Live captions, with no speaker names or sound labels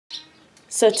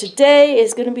So today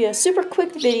is going to be a super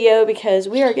quick video because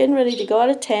we are getting ready to go out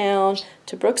of town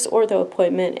to Brooke's ortho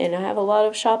appointment, and I have a lot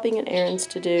of shopping and errands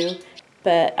to do,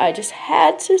 but I just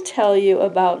had to tell you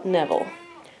about Neville.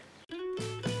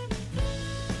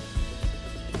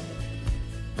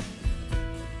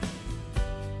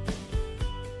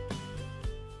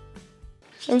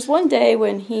 There was one day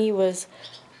when he was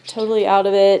totally out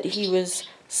of it. He was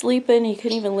sleeping, he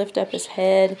couldn't even lift up his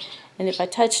head, and if I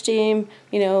touched him,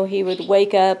 you know, he would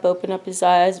wake up, open up his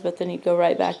eyes, but then he'd go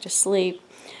right back to sleep.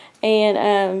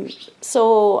 And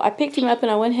so I picked him up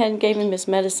and I went ahead and gave him his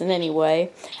medicine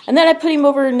anyway. And then I put him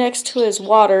over next to his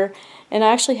water, and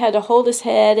I actually had to hold his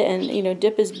head and, you know,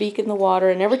 dip his beak in the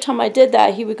water. And every time I did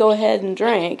that, he would go ahead and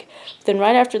drink. But then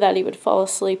right after that, he would fall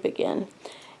asleep again.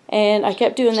 And I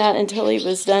kept doing that until he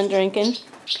was done drinking.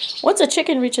 Once a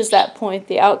chicken reaches that point,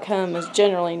 the outcome is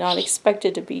generally not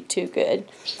expected to be too good.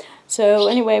 So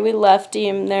anyway, we left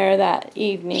him there that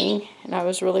evening, and I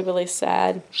was really, really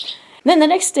sad. And then the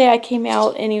next day I came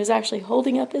out, and he was actually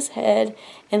holding up his head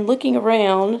and looking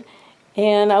around,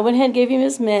 and I went ahead and gave him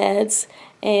his meds,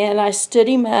 and I stood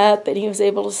him up, and he was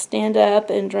able to stand up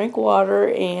and drink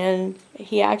water, and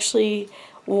he actually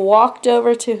walked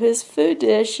over to his food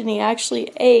dish, and he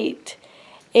actually ate.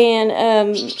 And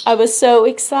I was so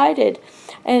excited.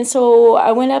 And so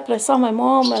I went up and I saw my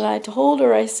mom, and I told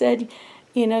her, I said,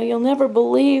 you know, you'll never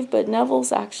believe, but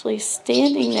Neville's actually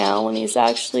standing now, and he's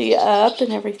actually up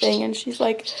and everything. And she's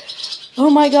like, oh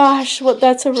my gosh, well,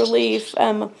 that's a relief.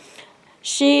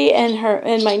 She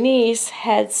and my niece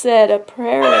had said a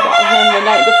prayer about him the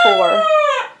night before.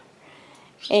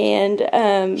 And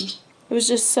it was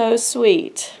just so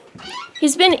sweet.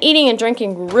 He's been eating and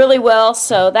drinking really well,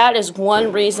 so that is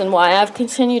one reason why I've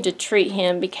continued to treat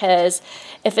him, because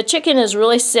if a chicken is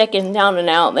really sick and down and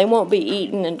out, they won't be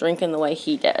eating and drinking the way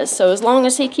he does. So as long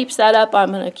as he keeps that up,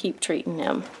 I'm going to keep treating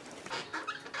him.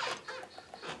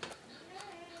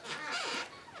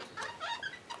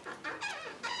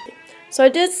 So I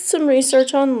did some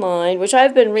research online, which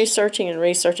I've been researching,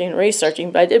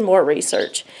 but I did more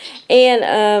research.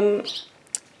 And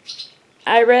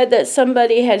I read that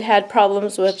somebody had had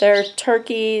problems with their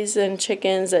turkeys and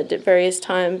chickens at various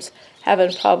times,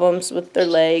 having problems with their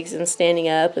legs and standing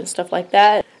up and stuff like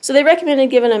that. So they recommended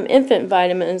giving them infant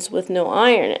vitamins with no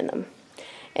iron in them.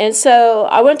 And so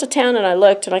I went to town and I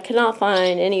looked, and I could not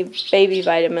find any baby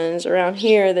vitamins around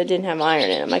here that didn't have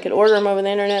iron in them. I could order them over the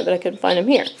internet, but I couldn't find them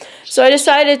here. So I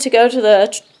decided to go to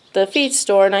the feed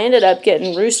store, and I ended up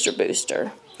getting Rooster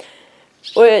Booster,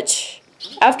 which,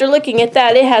 after looking at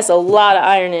that, it has a lot of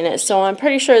iron in it. So I'm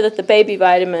pretty sure that the baby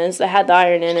vitamins that had the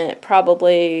iron in it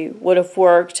probably would have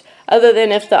worked, other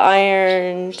than if the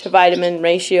iron to vitamin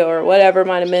ratio or whatever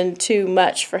might have been too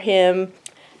much for him.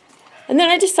 And then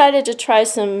I decided to try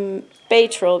some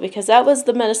Baytril, because that was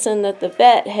the medicine that the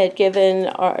vet had given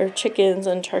our chickens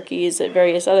and turkeys at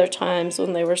various other times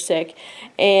when they were sick.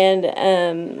 And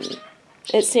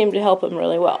it seemed to help them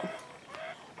really well.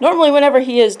 Normally, whenever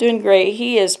he is doing great,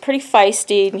 he is pretty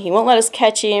feisty, and he won't let us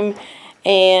catch him,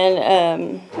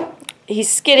 and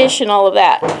he's skittish and all of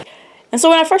that. And so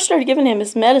when I first started giving him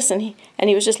his medicine, and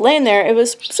he was just laying there, it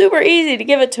was super easy to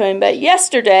give it to him. But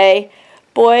yesterday,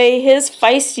 boy, his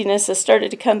feistiness has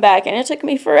started to come back, and it took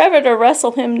me forever to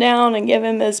wrestle him down and give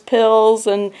him his pills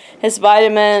and his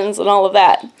vitamins and all of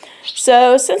that.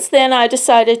 So since then, I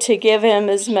decided to give him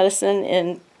his medicine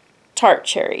in tart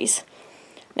cherries.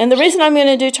 And the reason I'm going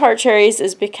to do tart cherries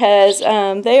is because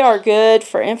they are good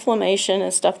for inflammation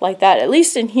and stuff like that. At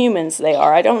least in humans they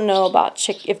are. I don't know about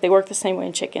if they work the same way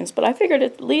in chickens, but I figured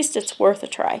at least it's worth a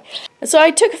try. And so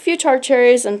I took a few tart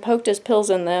cherries and poked his pills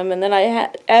in them, and then I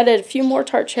added a few more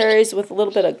tart cherries with a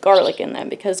little bit of garlic in them,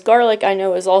 because garlic, I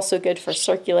know, is also good for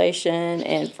circulation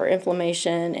and for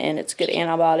inflammation, and it's good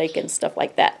antibiotic and stuff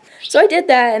like that. So I did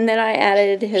that, and then I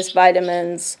added his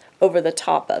vitamins over the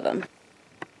top of them.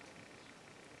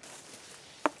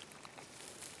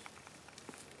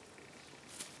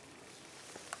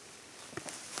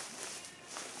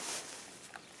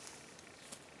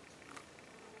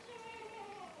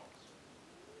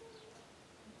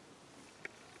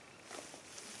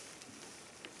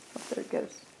 There it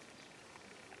goes.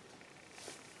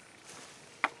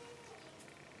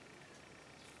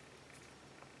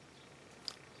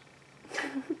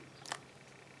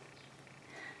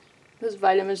 Those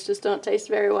vitamins just don't taste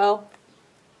very well.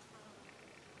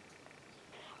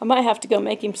 I might have to go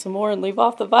make him some more and leave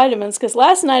off the vitamins, because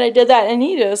last night I did that and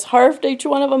he just harfed each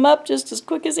one of them up just as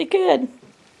quick as he could.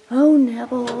 Oh,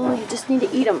 Neville, you just need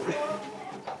to eat them.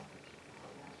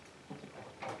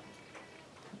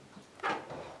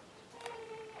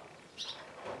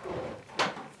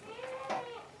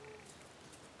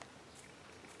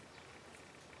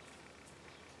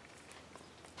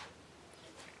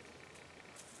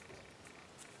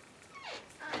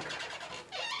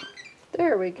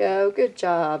 There we go. Good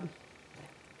job.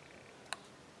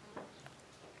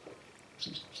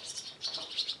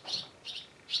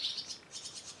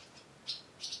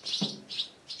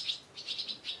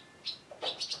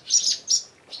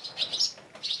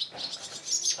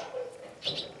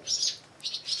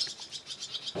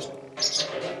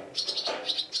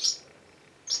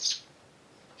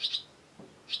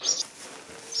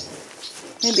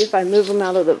 Maybe if I move them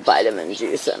out of the vitamin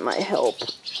juice, that might help.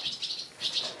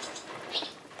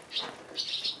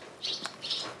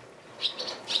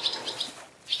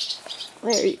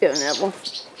 There you go, Neville.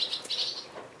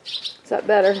 Is that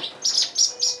better?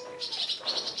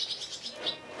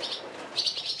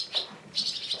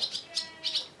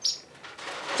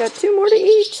 Got 2 more to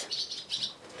eat.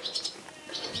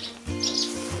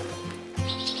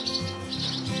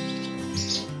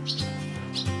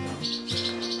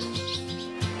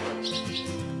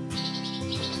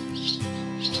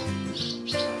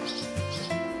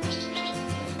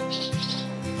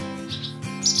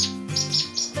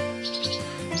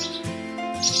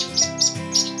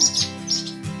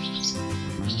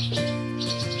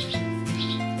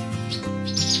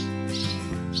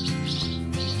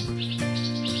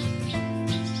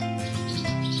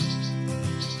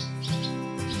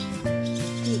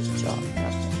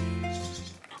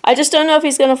 I just don't know if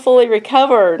he's going to fully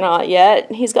recover or not yet.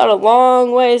 He's got a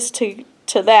long ways to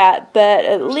that, but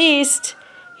at least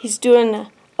he's doing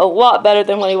a lot better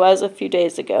than what he was a few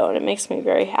days ago, and it makes me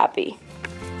very happy.